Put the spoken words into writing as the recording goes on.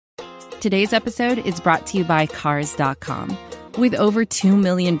Today's episode is brought to you by Cars.com. With over 2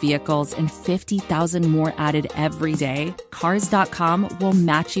 million vehicles and 50,000 more added every day, Cars.com will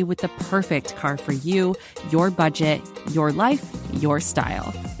match you with the perfect car for you, your budget, your life, your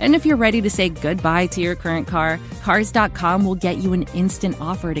style. And if you're ready to say goodbye to your current car, Cars.com will get you an instant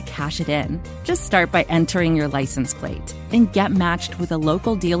offer to cash it in. Just start by entering your license plate and get matched with a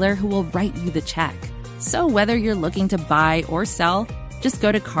local dealer who will write you the check. So whether you're looking to buy or sell, just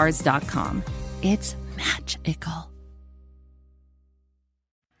go to Cars.com. It's magical.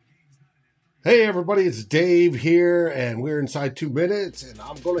 Hey everybody, it's Dave here, and we're inside 2 minutes, and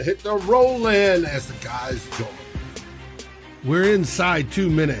I'm going to hit the roll in as the guys join. We're inside 2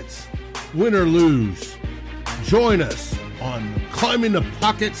 minutes, win or lose. Join us on Climbing the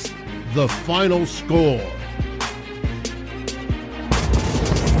Pockets, the final score.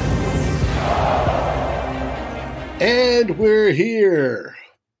 And we're here,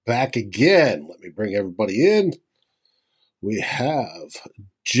 back again. Let me bring everybody in. We have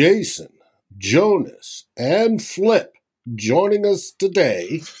Jason, Jonas, and Flip joining us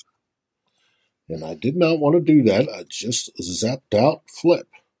today. And I did not want to do that. I just zapped out Flip.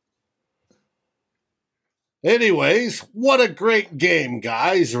 Anyways, what a great game,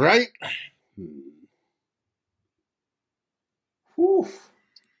 guys, right? Whew.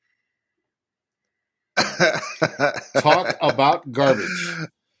 Talk about garbage.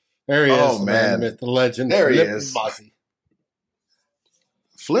 There he is, man. The myth, the legend. There Flip he is. Bossy.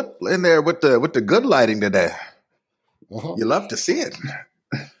 Flip in there with the good lighting today. Uh-huh. You love to see it.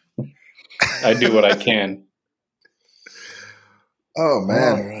 I do what I can. Oh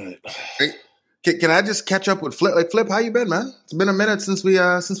man! All right. Hey, can I just catch up with Flip? Like Flip, how you been, man? It's been a minute since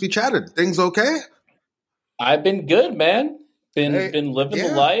we chatted. Things okay? I've been good, man. Been living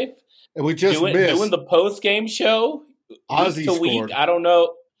the life. And we just doing the post game show. Ozzy to week. scored. I don't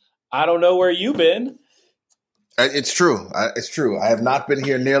know where you've been. It's true. It's true. I have not been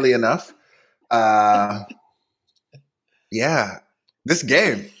here nearly enough. Yeah, this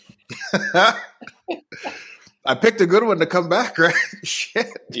game. I picked a good one to come back, right?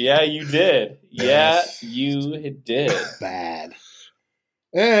 Shit. Yeah, you did. Yes. Yeah, you did. Bad.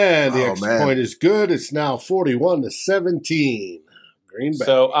 And the extra point is good. It's now 41-17. Green Bay.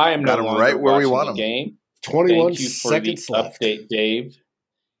 So I am no longer right where we want watching the game. 21 Thank you for seconds the left. update, Dave.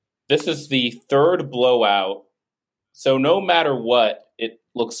 This is the third blowout. So no matter what, it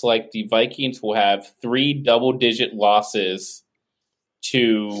looks like the Vikings will have 3 double-digit losses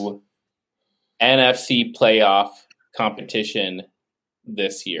to NFC playoff competition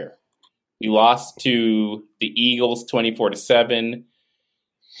this year. We lost to the Eagles 24-7.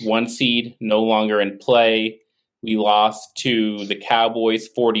 1 seed no longer in play. We lost to the Cowboys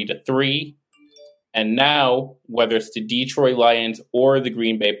 40-3. And now, whether it's the Detroit Lions or the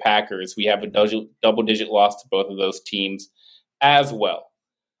Green Bay Packers, we have a double-digit loss to both of those teams as well.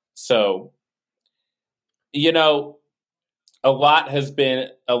 So, you know, a lot has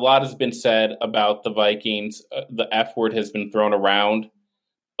been said about the Vikings. The F word has been thrown around,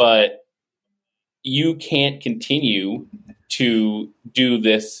 but you can't continue to do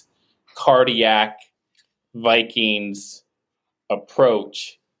this cardiac Vikings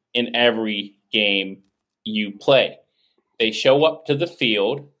approach in every game you play. They show up to the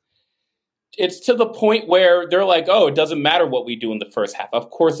field. It's to the point where they're like, oh, it doesn't matter what we do in the first half.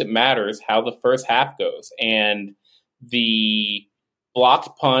 Of course it matters how the first half goes. And the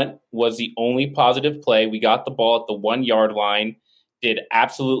blocked punt was the only positive play. We got the ball at the 1 yard line, did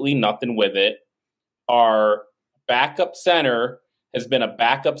absolutely nothing with it. Our backup center has been a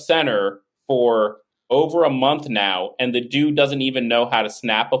backup center for over a month now, and the dude doesn't even know how to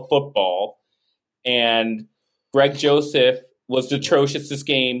snap a football. And Greg Joseph was atrocious this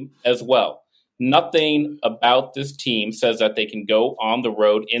game as well. Nothing about this team says that they can go on the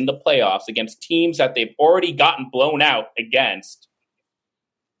road in the playoffs against teams that they've already gotten blown out against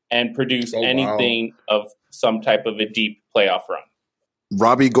and produce anything of some type of a deep playoff run.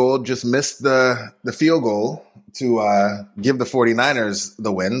 Robbie Gould just missed the field goal to give the 49ers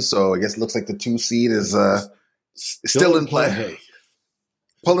the win. So I guess it looks like the 2 seed is still in play.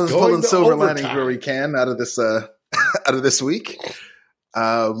 Pulling silver linings where we can out of this week.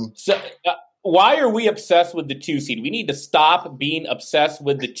 Why are we obsessed with the 2 seed? We need to stop being obsessed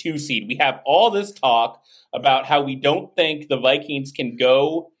with the 2 seed. We have all this talk about how we don't think the Vikings can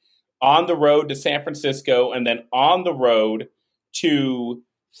go on the road to San Francisco and then on the road to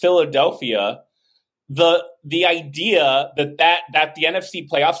Philadelphia. The idea that the NFC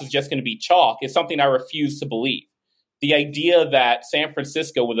playoffs is just going to be chalk is something I refuse to believe. The idea that San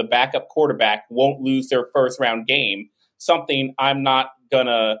Francisco with a backup quarterback won't lose their first round game, something I'm not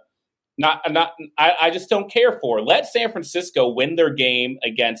gonna I just don't care for. Let San Francisco win their game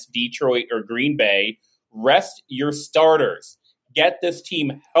against Detroit or Green Bay. Rest your starters. Get this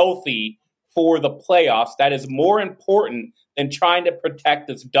team healthy for the playoffs. That is more important than trying to protect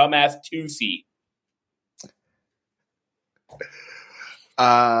this dumbass 2 seed.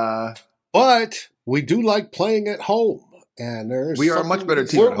 But we do like playing at home, and we are a much better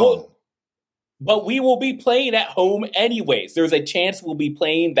team at home. But we will be playing at home anyways. There's a chance we'll be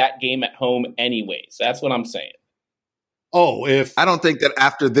playing that game at home anyways. That's what I'm saying. Oh, I don't think that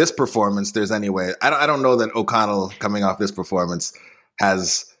after this performance, there's any way. I don't know that O'Connell coming off this performance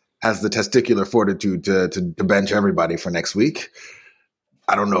has the testicular fortitude to bench everybody for next week.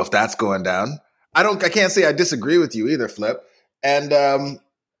 I don't know if that's going down. I can't say I disagree with you either, Flip. And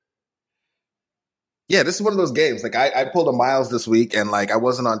yeah, this is one of those games. Like I pulled a Miles this week, and like I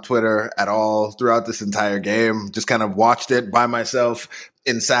wasn't on Twitter at all throughout this entire game. Just kind of watched it by myself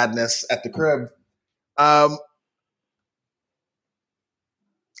in sadness at the crib.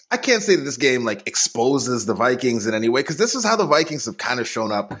 I can't say that this game like exposes the Vikings in any way, because this is how the Vikings have kind of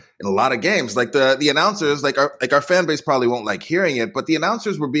shown up in a lot of games. Like the announcers, like our fan base probably won't like hearing it, but the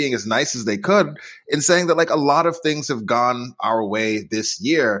announcers were being as nice as they could in saying that like a lot of things have gone our way this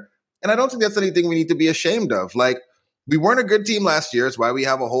year. And I don't think that's anything we need to be ashamed of. Like, we weren't a good team last year. It's why we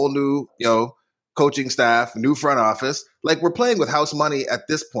have a whole new, coaching staff, new front office. Like, we're playing with house money at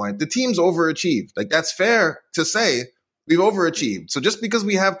this point. The team's overachieved. Like, that's fair to say. We've overachieved. So just because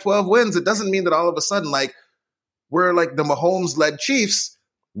we have 12 wins, it doesn't mean that all of a sudden, like, we're like the Mahomes-led Chiefs.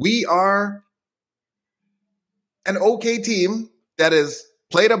 We are an okay team that is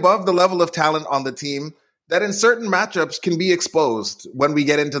played above the level of talent on the team, that in certain matchups can be exposed when we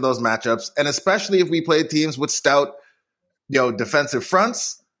get into those matchups. And especially if we play teams with stout, defensive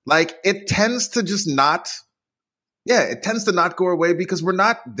fronts, like it tends to not go away because we're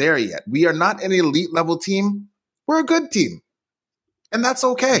not there yet. We are not an elite level team. We're a good team. And that's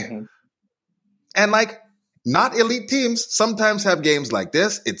okay. Mm-hmm. And like not elite teams sometimes have games like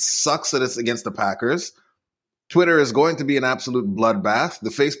this. It sucks that it's against the Packers. Twitter is going to be an absolute bloodbath.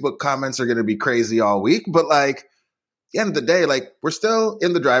 The Facebook comments are going to be crazy all week. But like, at the end of the day, like we're still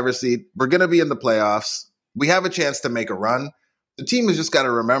in the driver's seat. We're going to be in the playoffs. We have a chance to make a run. The team has just got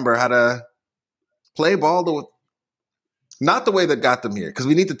to remember how to play ball not the way that got them here, because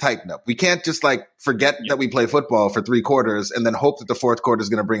we need to tighten up. We can't just like forget that we play football for 3 quarters and then hope that the fourth quarter is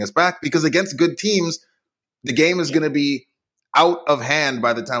going to bring us back, because against good teams, the game is going to be out of hand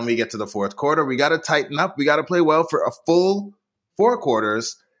by the time we get to the fourth quarter. We got to tighten up. We got to play well for a full 4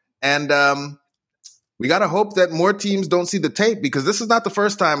 quarters. And we got to hope that more teams don't see the tape, because this is not the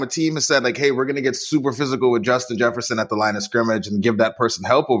first time a team has said like, hey, we're going to get super physical with Justin Jefferson at the line of scrimmage and give that person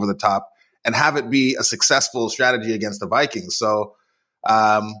help over the top and have it be a successful strategy against the Vikings. So,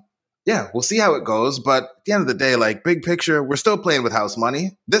 we'll see how it goes. But at the end of the day, like big picture, we're still playing with house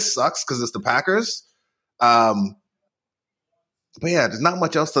money. This sucks because it's the Packers. But yeah, there's not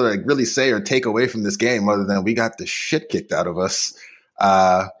much else to like really say or take away from this game other than we got the shit kicked out of us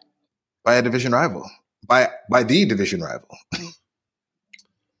by a division rival, by the division rival.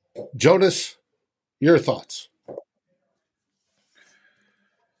 Jonas, your thoughts?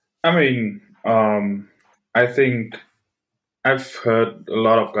 I mean, I think I've heard a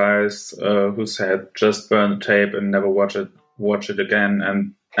lot of guys who said just burn the tape and never watch it again,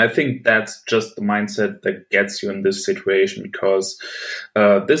 and I think that's just the mindset that gets you in this situation, because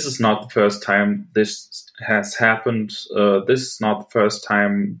this is not the first time this has happened. This is not the first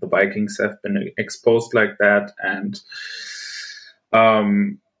time the Vikings have been exposed like that. And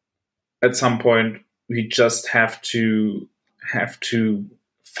at some point, we just have to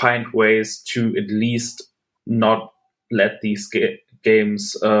find ways to at least not let these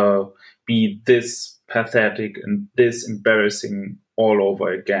games be this pathetic and this embarrassing all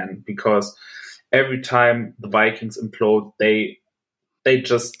over again, because every time the Vikings implode, they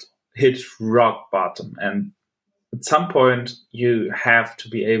just hit rock bottom, and at some point you have to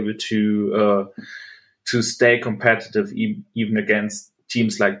be able to stay competitive even against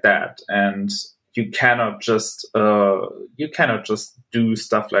teams like that, and you cannot just do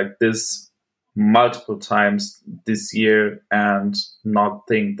stuff like this multiple times this year and not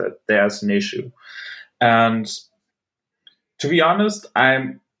think that there's an issue. And to be honest,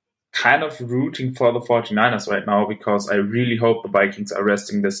 I'm kind of rooting for the 49ers right now, because I really hope the Vikings are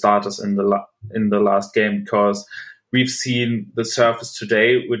resting their starters in the last game, because we've seen the surface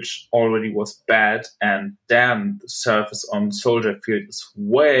today, which already was bad, and damn, the surface on Soldier Field is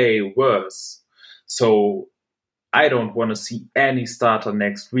way worse. So I don't want to see any starter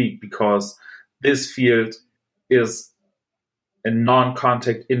next week, because this field is a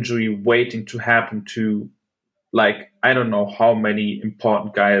non-contact injury waiting to happen to, like, I don't know how many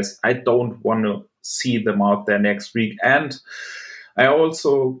important guys. I don't want to see them out there next week. And I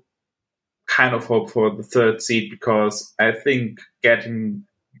also kind of hope for the third seed, because I think getting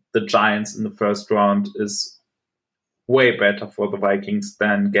the Giants in the first round is way better for the Vikings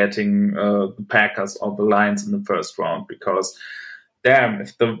than getting the Packers or the Lions in the first round. Because damn,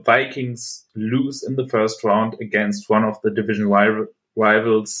 if the Vikings lose in the first round against one of the division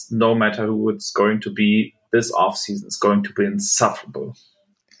rivals, no matter who it's going to be, this offseason is going to be insufferable.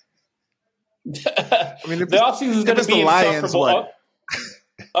 I mean, the offseason is going to be insufferable.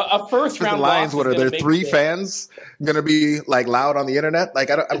 A first round the Lions, loss. What are there 3 fans going to be like loud on the internet? Like,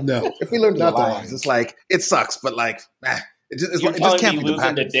 no. If we learn to the Lions, it's like it sucks, but like, it just can't be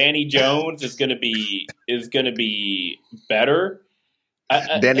losing to Danny Jones is going to be better.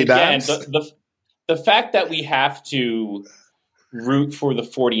 Danny again, the fact that we have to root for the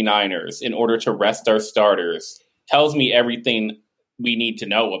 49ers in order to rest our starters tells me everything we need to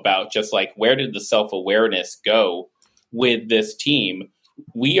know about just like where did the self-awareness go with this team.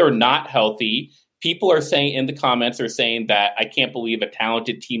 We are not healthy. People are saying in the comments that I can't believe a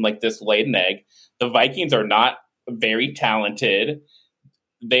talented team like this laid an egg. The Vikings are not very talented.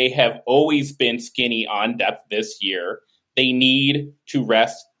 They have always been skinny on depth this year. They need to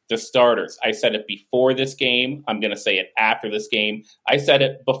rest the starters. I said it before this game. I'm going to say it after this game. I said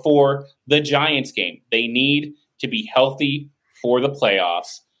it before the Giants game. They need to be healthy for the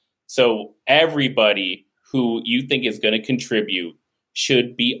playoffs. So everybody who you think is going to contribute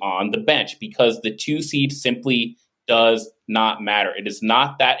should be on the bench, because the 2 seed simply does not matter. It is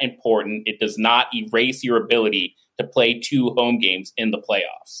not that important. It does not erase your ability to play 2 home games in the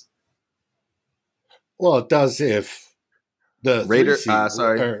playoffs. Well, it does if the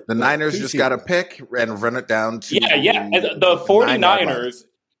the Niners just got to pick and run it down to the 49ers.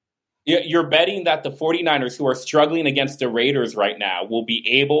 You're betting that the 49ers, who are struggling against the Raiders right now, will be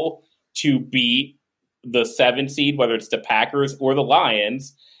able to beat the 7 seed, whether it's the Packers or the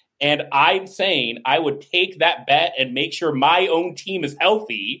Lions. And I'm saying I would take that bet and make sure my own team is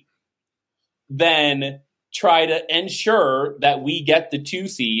healthy, then try to ensure that we get the 2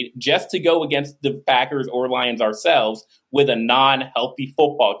 seed just to go against the Packers or Lions ourselves with a non-healthy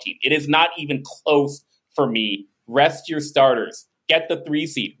football team. It is not even close for me. Rest your starters. Get the 3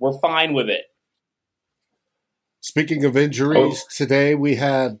 seed. We're fine with it. Speaking of injuries, today we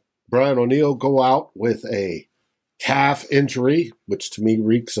had Brian O'Neill go out with a calf injury, which to me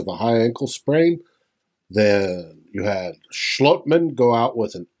reeks of a high ankle sprain. Then you had Schlotman go out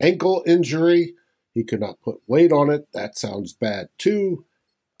with an ankle injury. He could not put weight on it. That sounds bad too.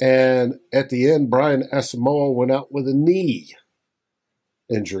 And at the end, Brian Asamoah went out with a knee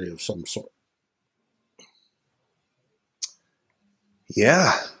injury of some sort.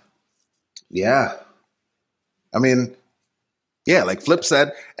 Yeah. I mean, yeah, like Flip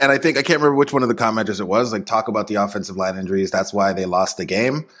said, and I think I can't remember which one of the commenters it was, like talk about the offensive line injuries. That's why they lost the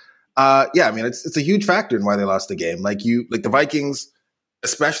game. I mean, it's a huge factor in why they lost the game. Like the Vikings,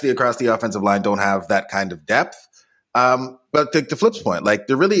 especially across the offensive line, don't have that kind of depth. But to Flip's point, like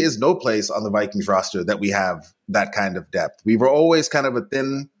there really is no place on the Vikings roster that we have that kind of depth. We were always kind of a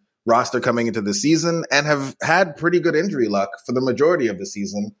thin roster coming into the season and have had pretty good injury luck for the majority of the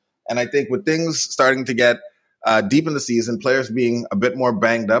season. And I think with things starting to get deep in the season, players being a bit more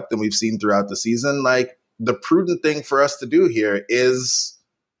banged up than we've seen throughout the season, like the prudent thing for us to do here is,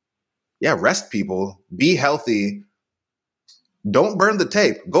 rest people, be healthy. Don't burn the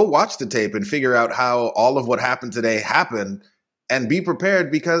tape. Go watch the tape and figure out how all of what happened today happened, and be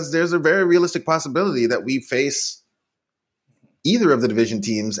prepared, because there's a very realistic possibility that we face either of the division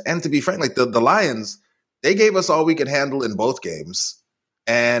teams. And to be frank, like the Lions, they gave us all we could handle in both games.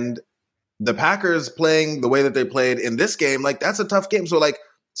 And the Packers playing the way that they played in this game, like that's a tough game. So like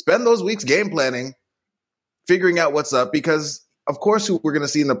spend those weeks game planning, figuring out what's up, because of course who we're going to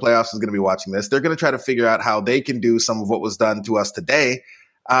see in the playoffs is going to be watching this. They're going to try to figure out how they can do some of what was done to us today.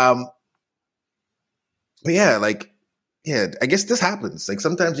 I guess this happens. Like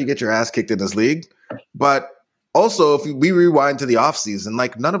sometimes you get your ass kicked in this league, but also if we rewind to the offseason,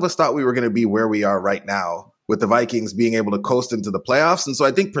 like none of us thought we were going to be where we are right now with the Vikings being able to coast into the playoffs. And so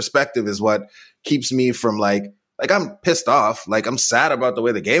I think perspective is what keeps me from like I'm pissed off. Like I'm sad about the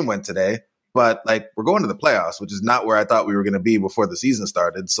way the game went today, but like we're going to the playoffs, which is not where I thought we were going to be before the season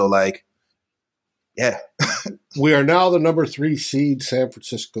started. So like, yeah. We are now the number 3 seed. San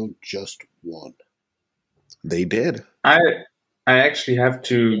Francisco just won. They did. I actually have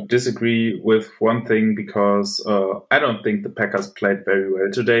to disagree with one thing, because I don't think the Packers played very well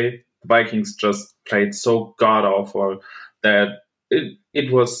today. The Vikings just played so god-awful. that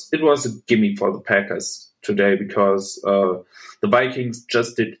it was a gimme for the Packers today, because the Vikings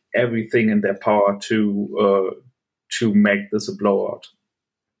just did everything in their power to make this a blowout.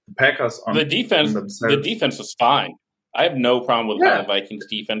 The Packers the defense was fine. I have no problem with how the Vikings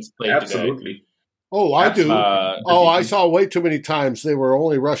defense played absolutely. today. Oh, I do. I saw way too many times they were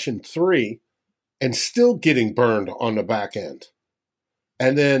only rushing 3 and still getting burned on the back end.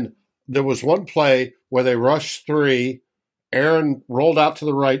 And then there was one play where they rushed 3. Aaron rolled out to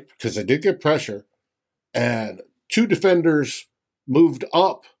the right because they did get pressure, and 2 defenders moved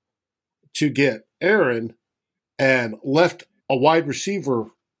up to get Aaron and left a wide receiver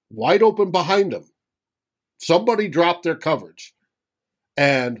wide open behind him. Somebody dropped their coverage,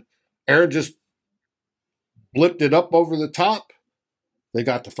 and Aaron just blipped it up over the top. They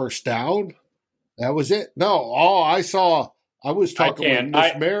got the first down. That was it. No, all I saw, I was talking with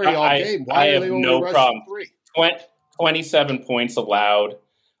Miss Mary all game. Why are they only rushing 3? 27 points allowed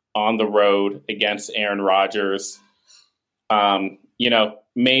on the road against Aaron Rodgers. Maybe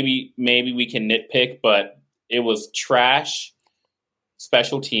we can nitpick, but it was trash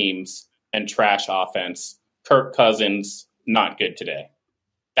special teams and trash offense. Kirk Cousins, not good today.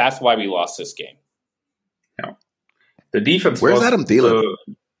 That's why we lost this game. Yeah. The defense. Where's Adam Thielen?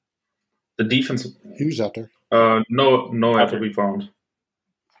 The defense. He was out there. Nowhere to be found.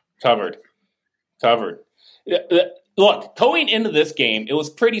 Covered. Look, going into this game, it was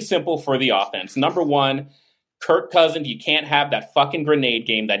pretty simple for the offense. Number one, Kirk Cousins, you can't have that fucking grenade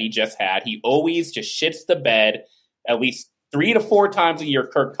game that he just had. He always just shits the bed. At least 3 to 4 times a year,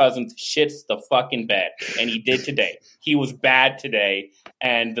 Kirk Cousins shits the fucking bed. And he did today. He was bad today.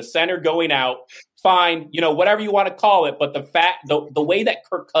 And the center going out, fine, whatever you want to call it. But the way that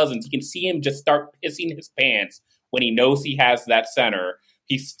Kirk Cousins, you can see him just start pissing his pants when he knows he has that center.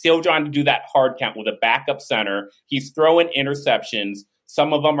 He's still trying to do that hard count with a backup center. He's throwing interceptions.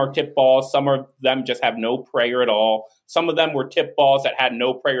 Some of them are tip balls. Some of them just have no prayer at all. Some of them were tip balls that had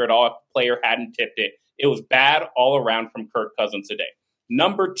no prayer at all if the player hadn't tipped it. It was bad all around from Kirk Cousins today.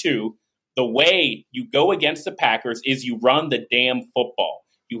 Number 2, the way you go against the Packers is you run the damn football.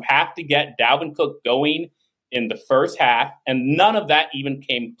 You have to get Dalvin Cook going in the first half, and none of that even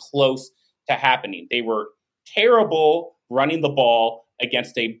came close to happening. They were terrible running the ball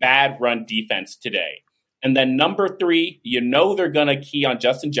against a bad run defense today. And then number 3, they're going to key on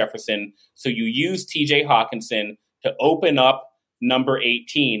Justin Jefferson, so you use TJ Hawkinson to open up number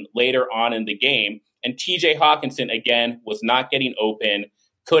 18 later on in the game. And TJ Hawkinson, again, was not getting open,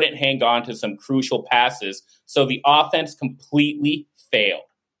 couldn't hang on to some crucial passes. So the offense completely failed.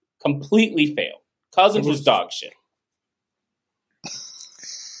 Cousins was dog shit.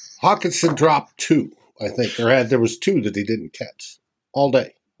 Hawkinson dropped 2, I think, there was 2 that he didn't catch all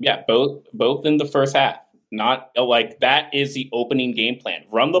day. Yeah, both in the first half. Not like that is the opening game plan.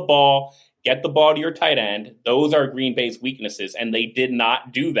 Run the ball, get the ball to your tight end. Those are Green Bay's weaknesses, and they did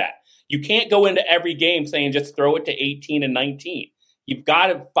not do that. You can't go into every game saying just throw it to 18 and 19. You've got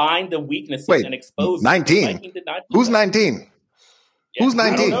to find the weaknesses and expose 19. Who's 19? Yeah, Who's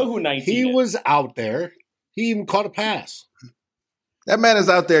 19? I don't know who 19 He is. was out there. He even caught a pass. That man is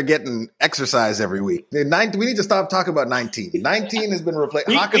out there getting exercise every week. We need to stop talking about 19. 19 has been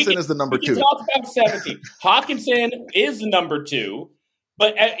replaced. Hawkinson is the number 2. We can talk about 17. Hawkinson is the number 2,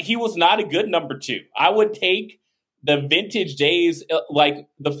 but he was not a good number 2. I would take the vintage days, like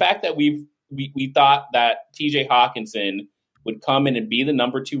the fact that we thought that TJ Hawkinson would come in and be the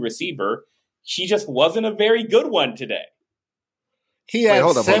number 2 receiver. He just wasn't a very good one today. He had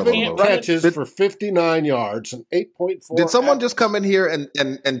 7 catches for 59 yards and 8.4. Did someone just come in here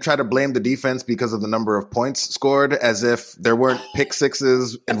and try to blame the defense because of the number of points scored, as if there weren't pick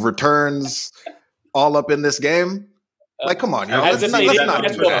sixes and returns all up in this game? Like, come on, let's not do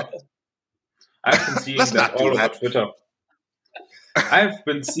that. I've been seeing that all over Twitter. I've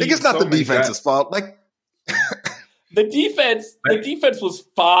been seeing. It's not the defense's fault. Like the defense was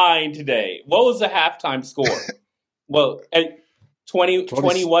fine today. What was the halftime score? Well,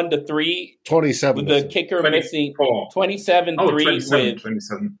 21-3. 27 with the kicker missing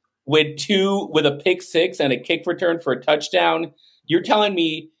 27-3 with a pick six and a kick return for a touchdown. You're telling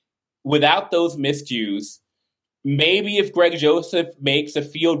me without those miscues, maybe if Greg Joseph makes a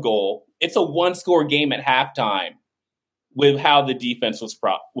field goal, it's a 1-score game at halftime with how the defense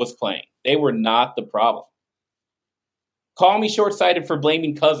was playing. They were not the problem. Call me short-sighted for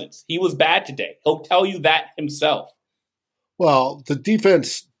blaming Cousins. He was bad today. He'll tell you that himself. Well, the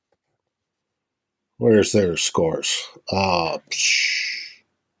defense, where's their scores?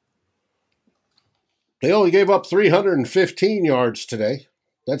 They only gave up 315 yards today.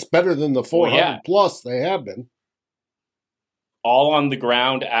 That's better than the 400 plus they have been. all on the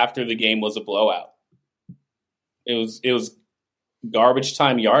ground after the game was a blowout. It was garbage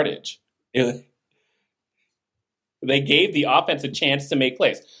time yardage. They gave the offense a chance to make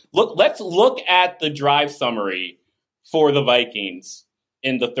plays. Let's look at the drive summary for the Vikings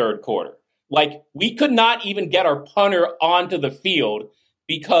in the third quarter. Like, we could not even get our punter onto the field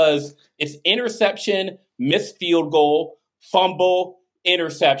because it's interception, missed field goal, fumble,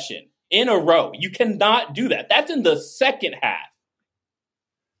 interception in a row. You cannot do that. That's in the second half.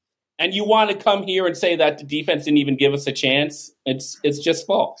 And you want to come here and say that the defense didn't even give us a chance? It's just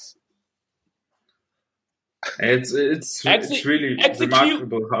false. It's really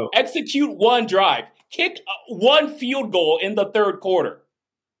remarkable how execute one drive, kick one field goal in the third quarter.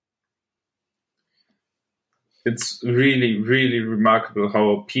 It's really, really remarkable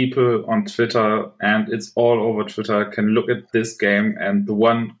how people on Twitter, and it's all over Twitter, can look at this game, and the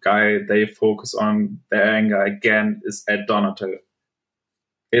one guy they focus on their anger again is Ed Donato.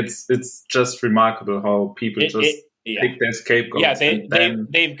 It's just remarkable how people pick their scapegoat. Yeah,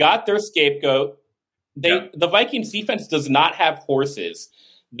 they've got their scapegoat. The Vikings defense does not have horses.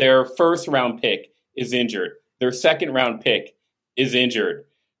 Their first round pick is injured. Their second round pick is injured.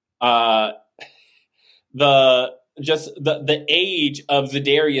 The age of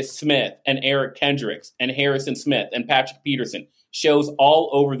Zadarius Smith and Eric Kendricks and Harrison Smith and Patrick Peterson shows all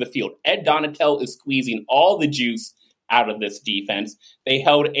over the field. Ed Donatel is squeezing all the juice out of this defense. They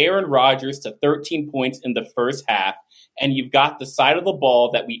held Aaron Rodgers to 13 points in the first half, and you've got the side of the ball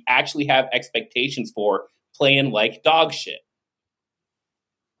that we actually have expectations for playing like dog shit.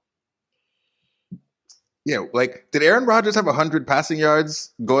 Yeah, like, did Aaron Rodgers have 100 passing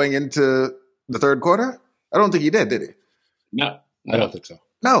yards going into the third quarter? I don't think he did he? No. I don't think so.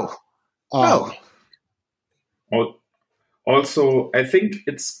 No. No. Also, I think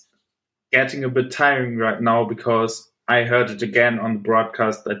it's getting a bit tiring right now because I heard it again on the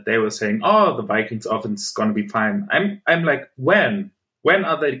broadcast that they were saying, "Oh, the Vikings offense is going to be fine." I'm like, when? When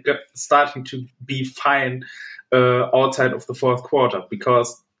are they starting to be fine outside of the fourth quarter?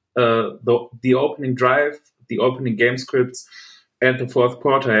 Because the opening drive, the opening game scripts, and the fourth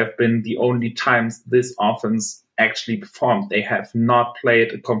quarter have been the only times this offense actually performed. They have not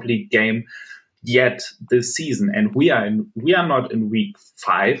played a complete game yet this season, and we are not in week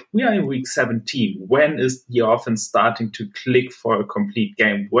 5. We are in week 17. When is the offense starting to click for a complete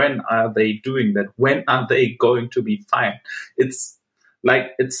game? When are they doing that? When are they going to be fine? It's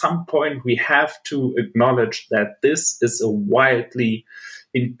like, at some point we have to acknowledge that this is a wildly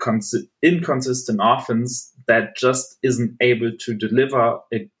inconsistent offense that just isn't able to deliver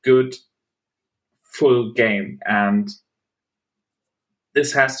a good full game, and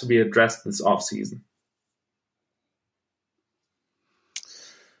this has to be addressed this offseason.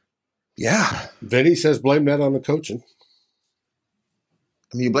 Yeah. Vinny says blame that on the coaching.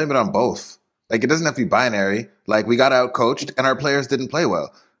 I mean, you blame it on both. Like, it doesn't have to be binary. Like, we got out-coached, and our players didn't play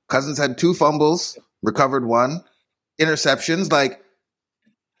well. Cousins had 2 fumbles, recovered 1, interceptions. Like,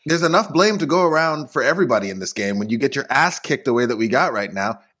 there's enough blame to go around for everybody in this game. When you get your ass kicked the way that we got right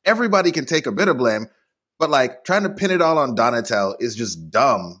now, everybody can take a bit of blame. But, like, trying to pin it all on Donatel is just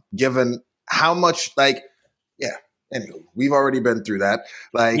dumb, given how much, like, yeah. Anyway, we've already been through that.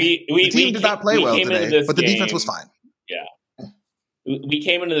 Like, the team did not play well today, but the defense was fine. Yeah. We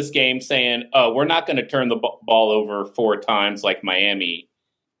came into this game saying, oh, we're not going to turn the ball over 4 times like Miami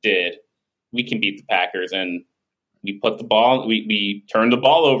did. We can beat the Packers, and we turned the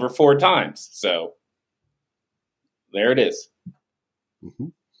ball over 4 times. So there it is. Mm-hmm.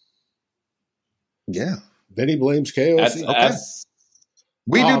 Yeah. Vinny blames KOC. Okay.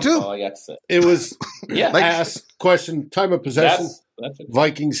 We do too. I got to say. It was Like, asked question, time of possession. That's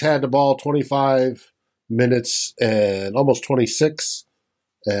Vikings had the ball 25 minutes and almost 26,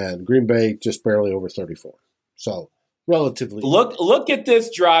 and Green Bay just barely over 34. So relatively. Look at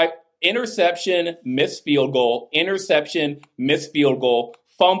this drive. Interception, missed field goal, interception, missed field goal,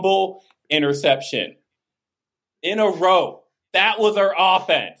 fumble, interception. In a row. That was our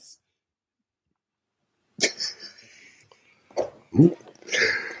offense.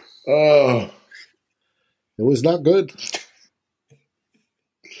 Oh, it was not good.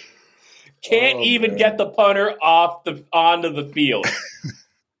 Can't even get the punter onto the field.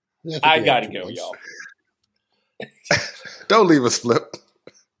 I gotta go, y'all. Don't leave us, Flip.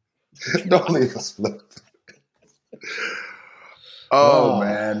 Don't leave us, Flip. Oh,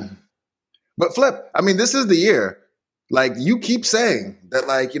 man. But Flip, I mean, this is the year. Like, you keep saying that,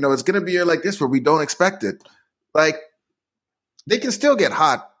 like, you know, it's going to be a year like this where we don't expect it. Like, they can still get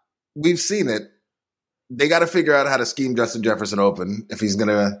hot. We've seen it. They got to figure out how to scheme Justin Jefferson open if he's going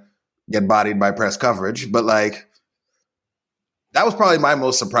to get bodied by press coverage. But, like, that was probably my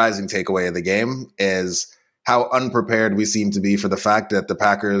most surprising takeaway of the game is how unprepared we seem to be for the fact that the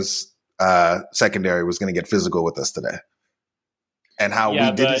Packers secondary was going to get physical with us today. And how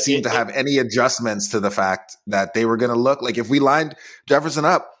we didn't seem to have any adjustments to the fact that they were going to look like if we lined Jefferson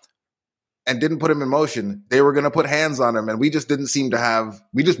up and didn't put him in motion, they were going to put hands on him. And we just didn't seem to have,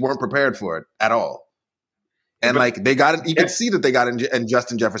 we just weren't prepared for it at all. And like they got it, you could see that they got in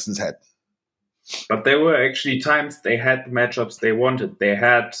Justin Jefferson's head. But there were actually times they had the matchups they wanted. They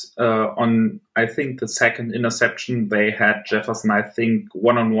had on, I think, the second interception, they had Jefferson, I think,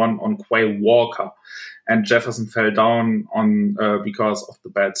 one-on-one on Quay Walker. And Jefferson fell down on because of the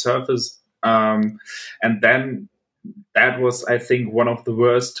bad surface. And then that was, I think, one of the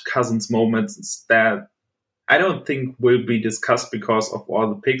worst Cousins moments that I don't think will be discussed because of all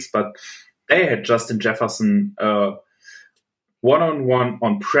the picks, but they had Justin Jefferson one-on-one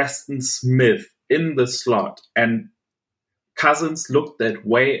on Preston Smith in the slot, and Cousins looked that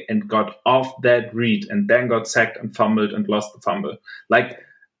way and got off that read and then got sacked and fumbled and lost the fumble. Like,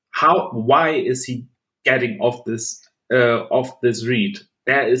 why is he getting off this read?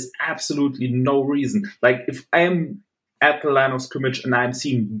 There is absolutely no reason. Like, if I am at the line of scrimmage and I'm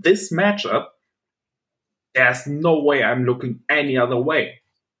seeing this matchup, there's no way I'm looking any other way.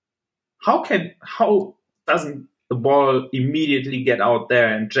 How doesn't the ball immediately get out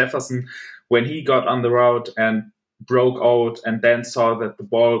there? And Jefferson, when he got on the route and broke out and then saw that the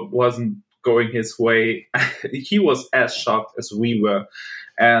ball wasn't going his way, he was as shocked as we were.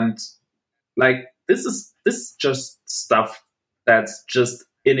 And like, this is just stuff that's just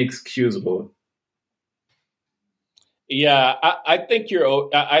inexcusable. Yeah, I think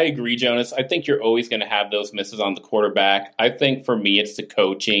I agree, Jonas. I think you're always going to have those misses on the quarterback. I think for me, it's the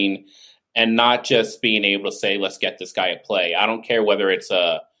coaching and not just being able to say, let's get this guy a play. I don't care whether it's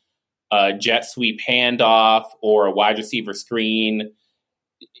a jet sweep handoff or a wide receiver screen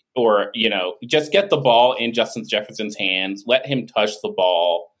or, just get the ball in Justin Jefferson's hands, let him touch the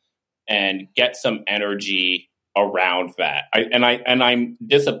ball and get some energy around that. I'm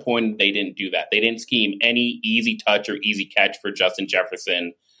disappointed they didn't do that. They didn't scheme any easy touch or easy catch for Justin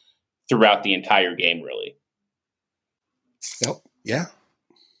Jefferson throughout the entire game, really. Yep. Yeah.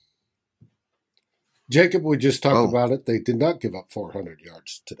 Jacob, we just talked about it. They did not give up 400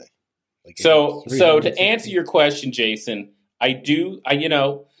 yards today. So to answer your question, Jason, like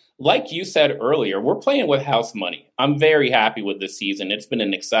you said earlier, we're playing with house money. I'm very happy with this season. It's been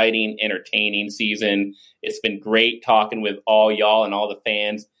an exciting, entertaining season. It's been great talking with all y'all and all the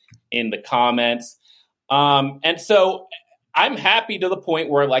fans in the comments. And so I'm happy to the point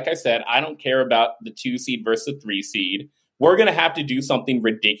where, like I said, I don't care about the 2 seed versus the 3 seed. We're going to have to do something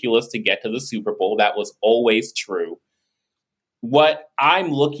ridiculous to get to the Super Bowl. That was always true. What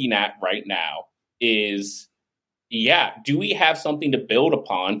I'm looking at right now is, do we have something to build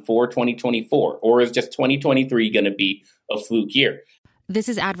upon for 2024? Or is just 2023 going to be a fluke year? This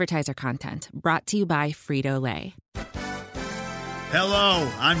is advertiser content brought to you by Frito-Lay.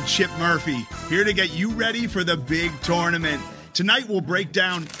 Hello, I'm Chip Murphy, here to get you ready for the big tournament. Tonight we'll break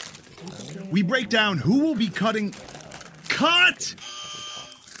down who will be cutting... Cut!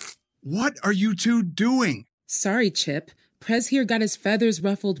 What are you two doing? Sorry, Chip. Prez here got his feathers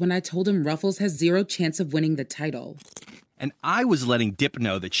ruffled when I told him Ruffles has 0 chance of winning the title. And I was letting Dip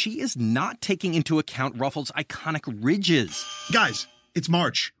know that she is not taking into account Ruffles' iconic ridges. Guys, it's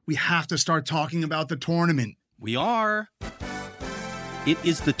March. We have to start talking about the tournament. We are. It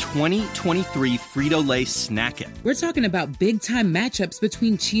is the 2023 Frito-Lay Snack It. We're talking about big-time matchups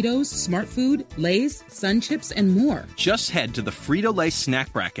between Cheetos, Smart Food, Lay's, Sun Chips, and more. Just head to the Frito-Lay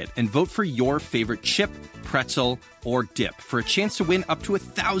Snack Bracket and vote for your favorite chip, pretzel, or dip for a chance to win up to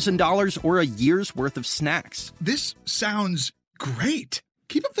 $1,000 or a year's worth of snacks. This sounds great.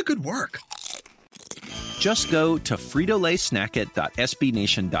 Keep up the good work. Just go to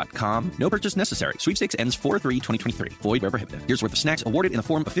fritolaysnackit.sbnation.com. No purchase necessary. Sweepstakes ends 4/3/2023. Void where prohibited. Year's worth of snacks awarded in the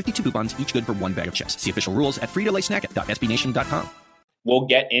form of 52 coupons, each good for 1 bag of chips. See official rules at fritolaysnackit.sbnation.com. We'll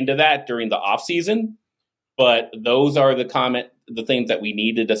get into that during the offseason, but those are the things that we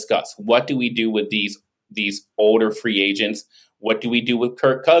need to discuss. What do we do with these older free agents? What do we do with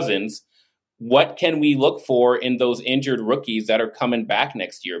Kirk Cousins? What can we look for in those injured rookies that are coming back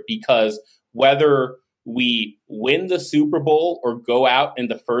next year? Because whether we win the Super Bowl or go out in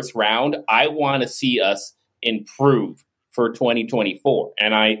the first round, I want to see us improve for 2024.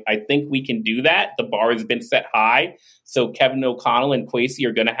 And I think we can do that. The bar has been set high. So Kevin O'Connell and Kwesi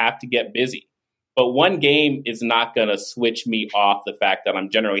are going to have to get busy. But one game is not going to switch me off the fact that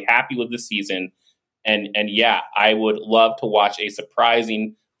I'm generally happy with the season. And I would love to watch a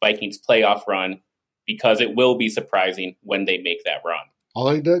surprising Vikings playoff run because it will be surprising when they make that run. All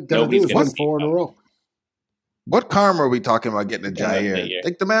they got to do Nobody's is gonna win see 4 in a them. row. What karma are we talking about getting a Jair? Yeah.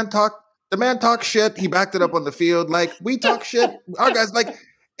 Like the man talk shit. He backed it up on the field. Like we talk shit. Our guys like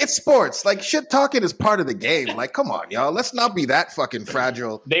it's sports. Like shit talking is part of the game. Like come on, y'all. Let's not be that fucking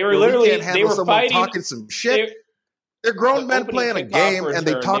fragile. They were where literally we can't handle they were someone fighting, talking some shit. They're grown the men opening playing a kickoff game and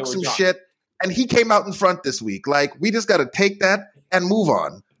they return, talk they were some done. shit. And he came out in front this week. Like we just got to take that and move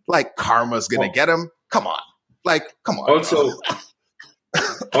on. Like karma's gonna get him. Come on. Like come on.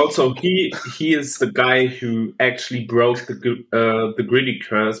 Also, he is the guy who actually broke the gritty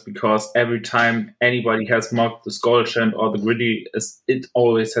curse, because every time anybody has mocked the skull chant or the gritty, it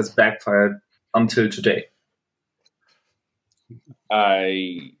always has backfired until today.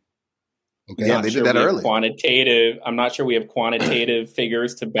 Okay. Yeah, they did that early. I'm not sure we have quantitative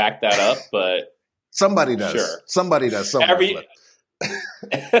figures to back that up, but Somebody does. Sure. Somebody does.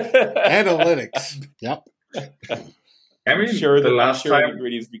 Analytics. Yep. I mean, the last time the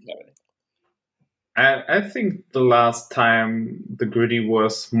gritty's becoming. I think the last time the gritty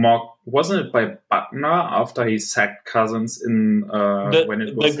was mocked, wasn't it by Butner after he sacked Cousins in when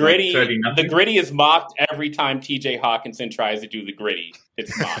it was the gritty? Like 30-0? The gritty is mocked every time T.J. Hawkinson tries to do the gritty.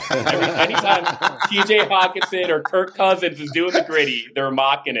 It's mocked. Anytime T.J. Hawkinson or Kirk Cousins is doing the gritty, they're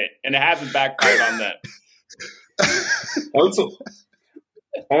mocking it, and it hasn't backfired on them.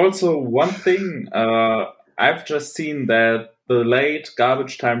 Also, one thing I've just seen that the late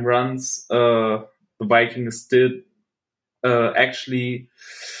garbage time runs the Vikings did actually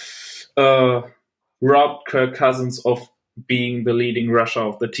robbed Kirk Cousins of being the leading rusher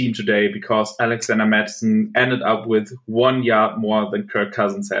of the team today, because Alexander Mattison ended up with 1 yard more than Kirk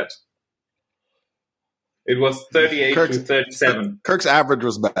Cousins had. It was 38 to 37. Kirk's average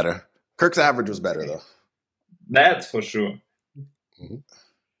was better. Though. That's for sure. Mm-hmm.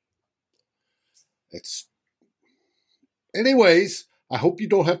 Anyways, I hope you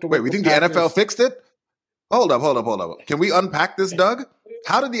don't have to wait. We think the NFL fixed it? Hold up. Can we unpack this, Doug?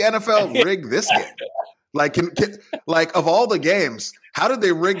 How did the NFL rig this game? Like, like of all the games, how did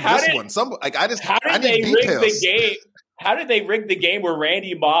they rig this one? I need details. How did they rig the game where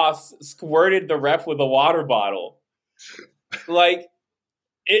Randy Moss squirted the ref with a water bottle? Like,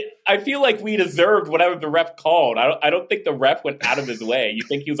 I feel like we deserved whatever the ref called. I don't think the ref went out of his way. You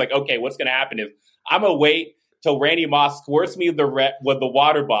think he was like, okay, what's going to happen is I'm going to wait till Randy Moss squirts me with the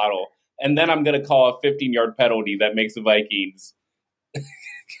water bottle, and then I'm going to call a 15-yard penalty that makes the Vikings. I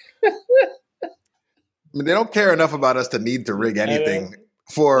mean, they don't care enough about us to need to rig anything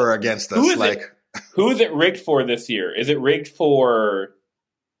for or against us. Who is it rigged for this year? Is it rigged for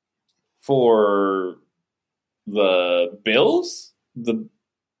the Bills? The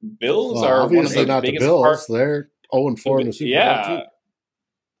Bills are obviously one of the not biggest the Bills. They're 0-4 in the Super Bowl.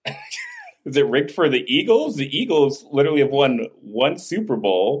 Yeah. Is it rigged for the Eagles? The Eagles literally have won one Super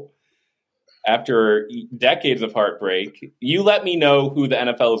Bowl after decades of heartbreak. You let me know who the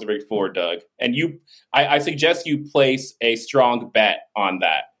NFL is rigged for, Doug. And I suggest you place a strong bet on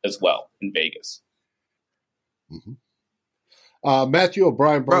that as well in Vegas. Mm-hmm. Matthew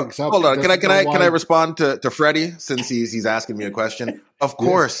O'Brien brings up. Hold on, can I respond to Freddie, since he's asking me a question? Of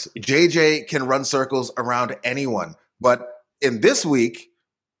course, JJ can run circles around anyone, but in this week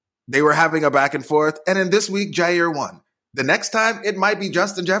they were having a back and forth, and in this week Jair won. The next time it might be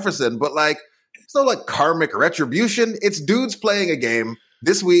Justin Jefferson, but like it's no like karmic retribution. It's dudes playing a game.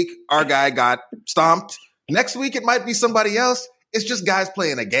 This week our guy got stomped. Next week it might be somebody else. It's just guys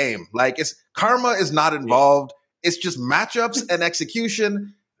playing a game. Like karma is not involved. It's just matchups and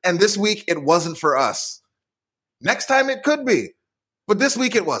execution. And this week, it wasn't for us. Next time, it could be. But this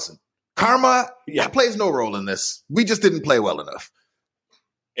week, it wasn't. Karma plays no role in this. We just didn't play well enough.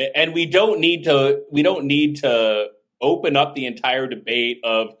 And we don't need to open up the entire debate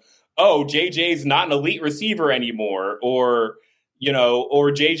of, oh, JJ's not an elite receiver anymore, or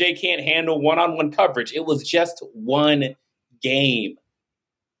JJ can't handle one-on-one coverage. It was just one game.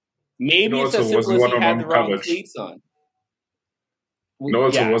 Maybe it's as simple as he had the wrong cleats on. It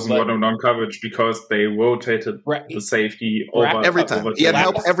wasn't one-on-one coverage because they rotated the safety over every time. He had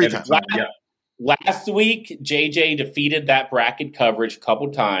help every time. Last week, JJ defeated that bracket coverage a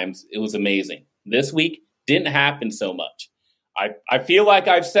couple times. It was amazing. This week, didn't happen so much. I feel like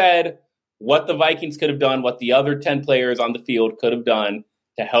I've said what the Vikings could have done, what the other 10 players on the field could have done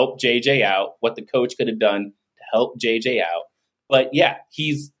to help JJ out, what the coach could have done to help JJ out. But yeah,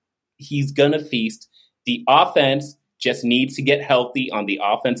 he's going to feast. The offense just needs to get healthy on the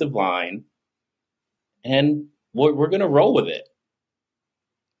offensive line, and we're going to roll with it.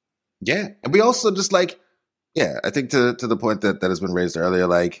 Yeah. And we also just I think to the point that has been raised earlier,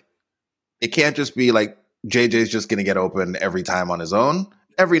 like it can't just be like JJ's just going to get open every time on his own.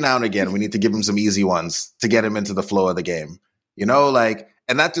 Every now and again, we need to give him some easy ones to get him into the flow of the game. You know, like,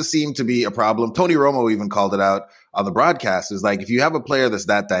 and that just seemed to be a problem. Tony Romo even called it out on the broadcast. Is like, if you have a player that's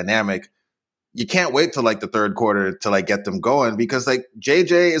that dynamic, you can't wait till like the third quarter to like get them going, because like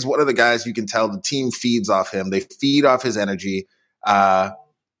JJ is one of the guys you can tell the team feeds off him. They feed off his energy.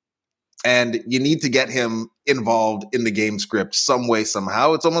 And you need to get him involved in the game script some way,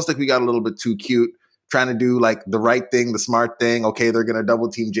 somehow. It's almost like we got a little bit too cute trying to do like the right thing, the smart thing. Okay, they're going to double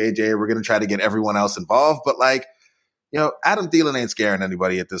team JJ. We're going to try to get everyone else involved. But like, you know, Adam Thielen ain't scaring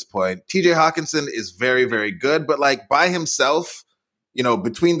anybody at this point. TJ Hawkinson is very, very good. But like by himself, you know,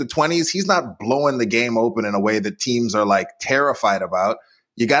 between the 20s, he's not blowing the game open in a way that teams are like terrified about.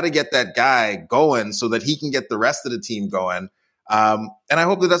 You got to get that guy going so that he can get the rest of the team going. And I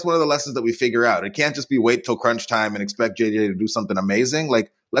hope that that's one of the lessons that we figure out. It can't just be wait till crunch time and expect JJ to do something amazing.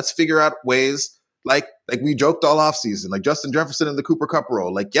 Like, let's figure out ways, like we joked all offseason, like Justin Jefferson in the Cooper Kupp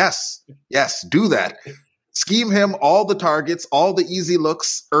role. Like, yes, do that. Scheme him all the targets, all the easy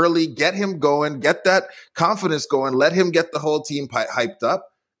looks early, get him going, get that confidence going, let him get the whole team hyped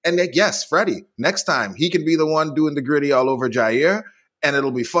up. And like, yes, Freddie, next time he can be the one doing the gritty all over Jair, and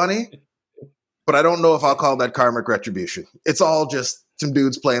it'll be funny. But I don't know if I'll call that karmic retribution. It's all just some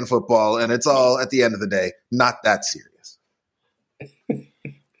dudes playing football, and it's all, at the end of the day, not that serious.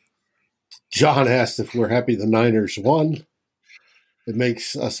 John asked if we're happy the Niners won. It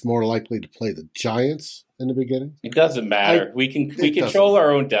makes us more likely to play the Giants in the beginning. It doesn't matter. We control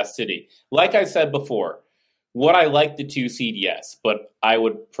our own destiny. Like I said before, would I like the 2 seed? Yes. But I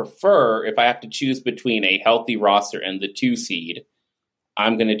would prefer, if I have to choose between a healthy roster and the 2 seed,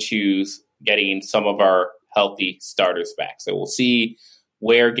 I'm going to choose getting some of our healthy starters back. So we'll see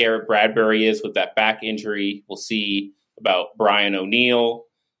where Garrett Bradbury is with that back injury. We'll see about Brian O'Neill.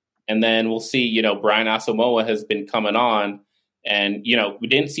 And then we'll see, you know, Brian Asamoah has been coming on. And, you know, we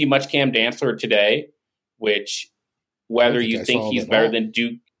didn't see much Cam Dantzler today, which whether you think he's better than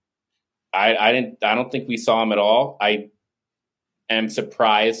Duke, I don't think we saw him at all. I am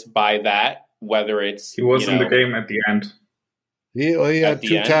surprised by that, whether it's... He was in the game at the end. He had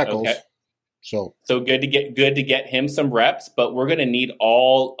 2 tackles. Okay. So good to get him some reps, but we're going to need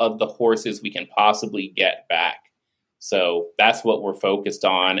all of the horses we can possibly get back. So that's what we're focused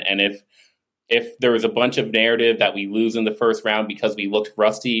on. And if there was a bunch of narrative that we lose in the first round because we looked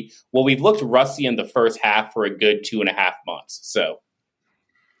rusty, well, we've looked rusty in the first half for a good 2.5 months. So,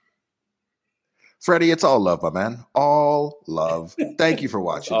 Freddie, it's all love, my man. All love. Thank you for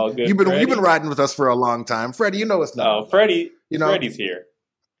watching. All good, you've been riding with us for a long time, Freddie. You know it's not. Oh, Freddie. You know, Freddie's here.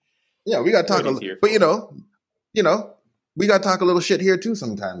 Yeah, we got to talk a little, but you know, we got to talk a little shit here too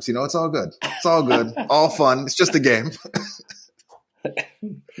sometimes. You know, it's all good. It's all good. All fun. It's just a game.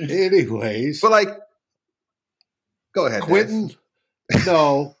 Anyways. But like, go ahead, Quentin.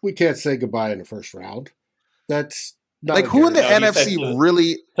 No, we can't say goodbye in the first round. That's not like who in the NFC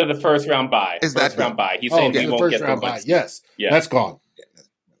really to the first round bye. Is that round bye? He's saying we won't get the bye. Yes, that's gone.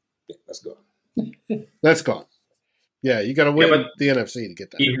 That's gone. That's gone. Yeah, you got to win the NFC to get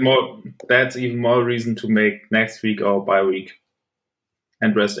that. That's even more reason to make next week our bye week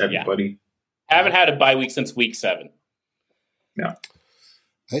and rest everybody. Yeah. Haven't had a bye week since week 7. Yeah.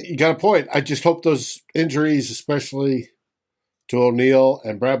 You got a point. I just hope those injuries, especially to O'Neill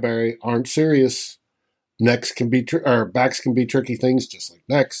and Bradbury, aren't serious. Backs can be tricky things, just like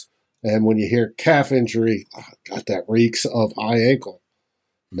necks. And when you hear calf injury, God, that reeks of high ankle.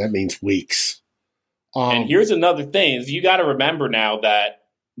 And that means weeks. And here's another thing: is you got to remember now that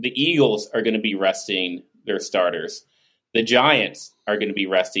the Eagles are going to be resting their starters. The Giants are going to be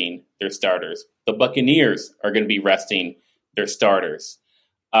resting their starters. The Buccaneers are going to be resting their starters.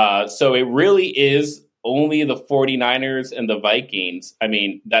 So it really is only the 49ers and the Vikings. I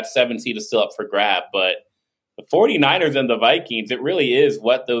mean, that 7 seed is still up for grab, but the 49ers and the Vikings, it really is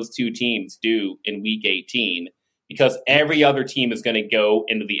what those 2 teams do in Week 18, because every other team is going to go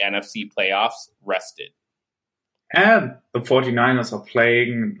into the NFC playoffs rested. And the 49ers are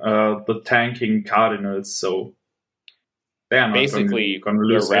playing the tanking Cardinals, so they are not basically going to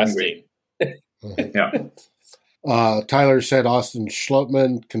lose resting. Anyway. Yeah. Tyler said Austin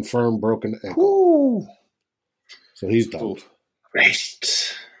Schlottman confirmed broken ankle. Ooh. So he's done.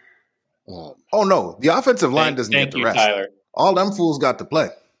 Rest. Oh, no. The offensive line doesn't get the rest. Tyler. All them fools got to play.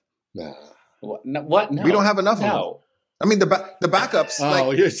 Nah. What? No. We don't have enough of them. I mean, the backups.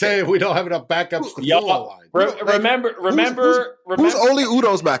 Oh, you're saying we don't have enough backups to fill the line. Remember. Who's Oli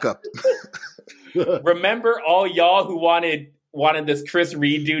Udo's backup? Remember all y'all who wanted this Chris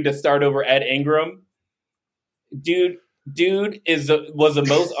Reed dude to start over Ed Ingram? Dude, dude was the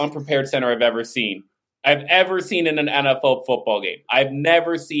most unprepared center I've ever seen. I've ever seen in an NFL football game. I've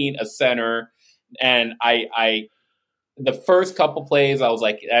never seen a center, and I the first couple plays, I was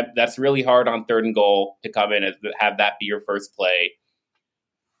like, that's really hard on 3rd and goal to come in and have that be your first play.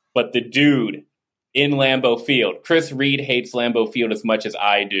 But the dude in Lambeau Field, Chris Reed hates Lambeau Field as much as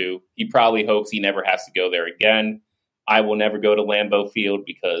I do. He probably hopes he never has to go there again. I will never go to Lambeau Field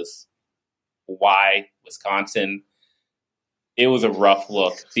because why? Wisconsin. It was a rough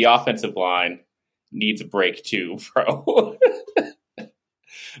look. The offensive line needs a break too, bro.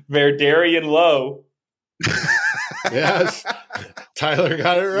 Verdarian Lowe. Yes. Tyler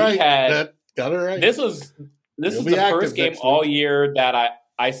got it right. Got it right. This was the first game all year that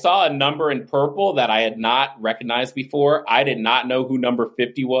I saw a number in purple that I had not recognized before. I did not know who number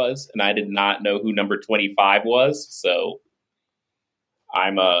 50 was, and I did not know who number 25 was. So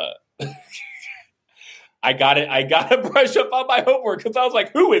I'm I got to brush up on my homework because I was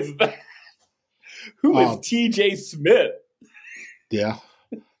like, who is that? Who is TJ Smith? Yeah.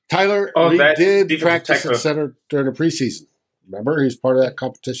 Tyler, he did practice at center during the preseason. Remember, he's part of that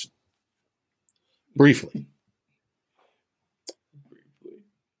competition. Briefly.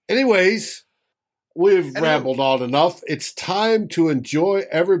 Anyways, we've rambled on enough. It's time to enjoy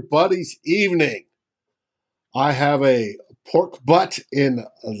everybody's evening. I have a pork butt in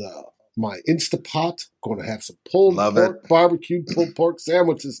my Instapot. Going to have some pulled pork, barbecued pulled pork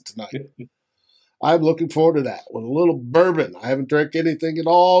sandwiches tonight. I'm looking forward to that with a little bourbon. I haven't drank anything at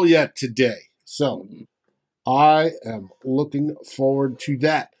all yet today. So I am looking forward to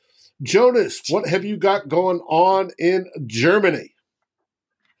that. Jonas, what have you got going on in Germany?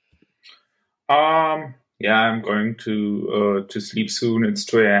 Yeah, I'm going to sleep soon. It's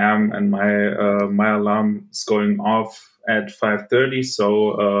 2 a.m. and my alarm is going off at 5:30.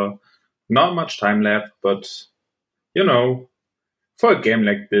 So not much time left, but for a game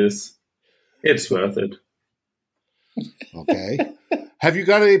like this, it's worth it. Okay. Have you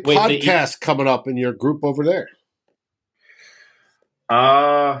got any podcasts coming up in your group over there?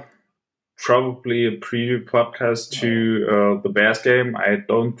 Probably a preview podcast to the Bears game. I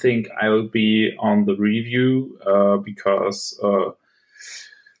don't think I will be on the review because the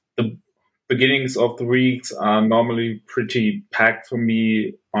beginnings of the weeks are normally pretty packed for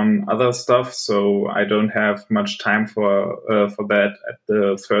me on other stuff, so I don't have much time for that at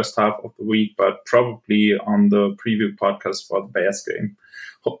the first half of the week, but probably on the preview podcast for the Bears game,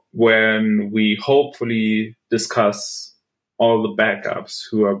 when we hopefully discuss all the backups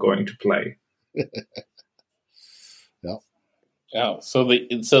who are going to play. Yeah. Oh, so the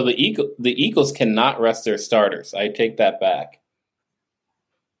Eagles cannot rest their starters. I take that back.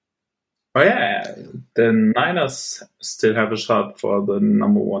 Oh yeah, the Niners still have a shot for the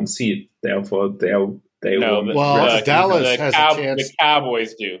number 1 seed. Therefore, Dallas has a chance. The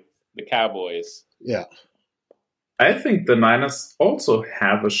Cowboys do. The Cowboys. Yeah. I think the Niners also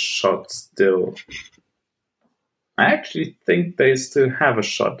have a shot still. I actually think they still have a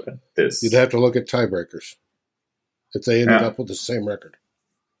shot at this. You'd have to look at tiebreakers if they ended up with the same record.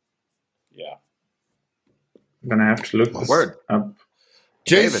 Yeah. I'm going to have to look this up.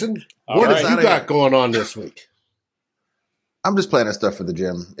 Jason, what have you got going on this week? I'm just planning stuff for the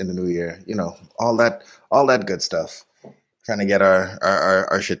gym in the new year. All that good stuff. Trying to get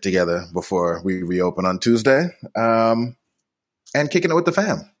our shit together before we reopen on Tuesday. And kicking it with the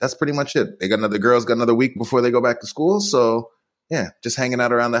fam. That's pretty much it. The girls got another week before they go back to school. So yeah, just hanging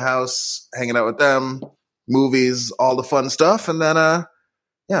out around the house, hanging out with them, movies, all the fun stuff. And then,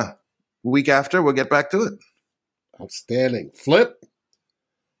 week after we'll get back to it. Outstanding. Flip.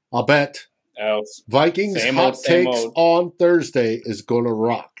 I'll bet Vikings hot takes on Thursday is going to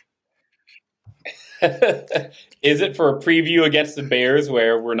rock. Is it for a preview against the Bears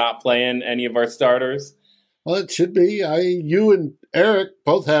where we're not playing any of our starters? Well, it should be. You and Eric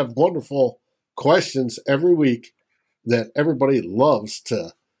both have wonderful questions every week that everybody loves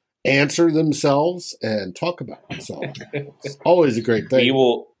to answer themselves and talk about. So it's always a great thing.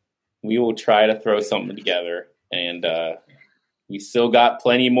 We will try to throw something together, and we still got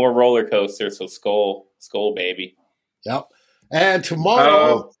plenty more roller coasters. So skull, baby. Yep. And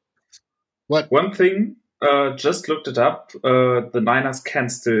tomorrow, what? One thing. Just looked it up. The Niners can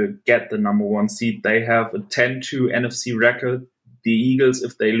still get the number 1 seed. They have a 10-2 NFC record. The Eagles,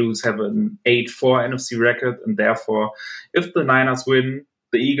 if they lose, have an 8-4 NFC record. And therefore, if the Niners win,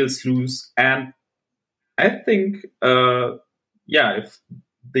 the Eagles lose. And I think, if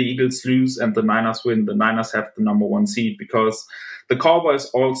the Eagles lose and the Niners win, the Niners have the number 1 seed because the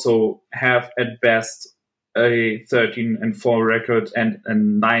Cowboys also have at best a 13-4 record and a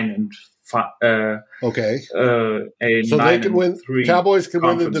 9-4 Okay. A So they can win. Cowboys can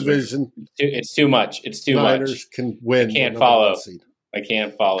win the division. It's too much. It's too Niners much. Can win. I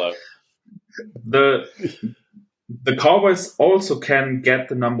can't follow. The Cowboys also can get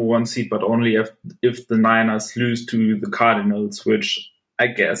the number 1 seed, but only if the Niners lose to the Cardinals, which I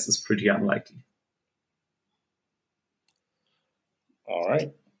guess is pretty unlikely. All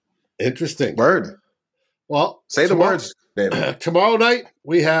right. Interesting. Word. Well, say the words, David. Tomorrow night,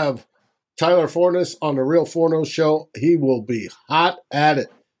 we have Tyler Fornes on the Real Forno Show. He will be hot at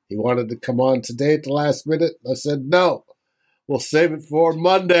it. He wanted to come on today at the last minute. I said, no, we'll save it for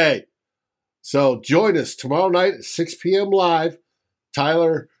Monday. So join us tomorrow night at 6 p.m. live.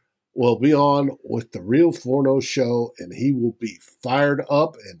 Tyler will be on with the Real Forno Show, and he will be fired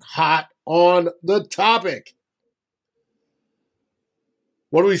up and hot on the topic.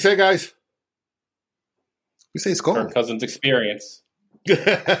 What do we say, guys? We say Skull. Kirk Cousins experience.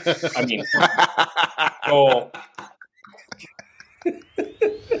 I mean, Skull.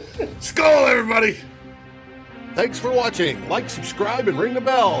 Skull, everybody. Thanks for watching. Like, subscribe, and ring the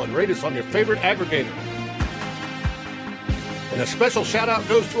bell, and rate us on your favorite aggregator. And a special shout-out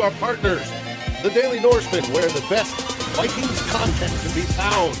goes to our partners, the Daily Norseman, where the best Vikings content can be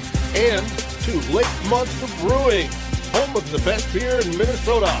found, and to Lake Monster Brewing, home of the best beer in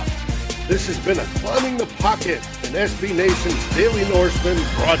Minnesota. This has been a Climbing the Pocket, an SB Nation's Daily Norseman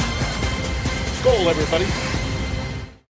broadcast. Skol, everybody.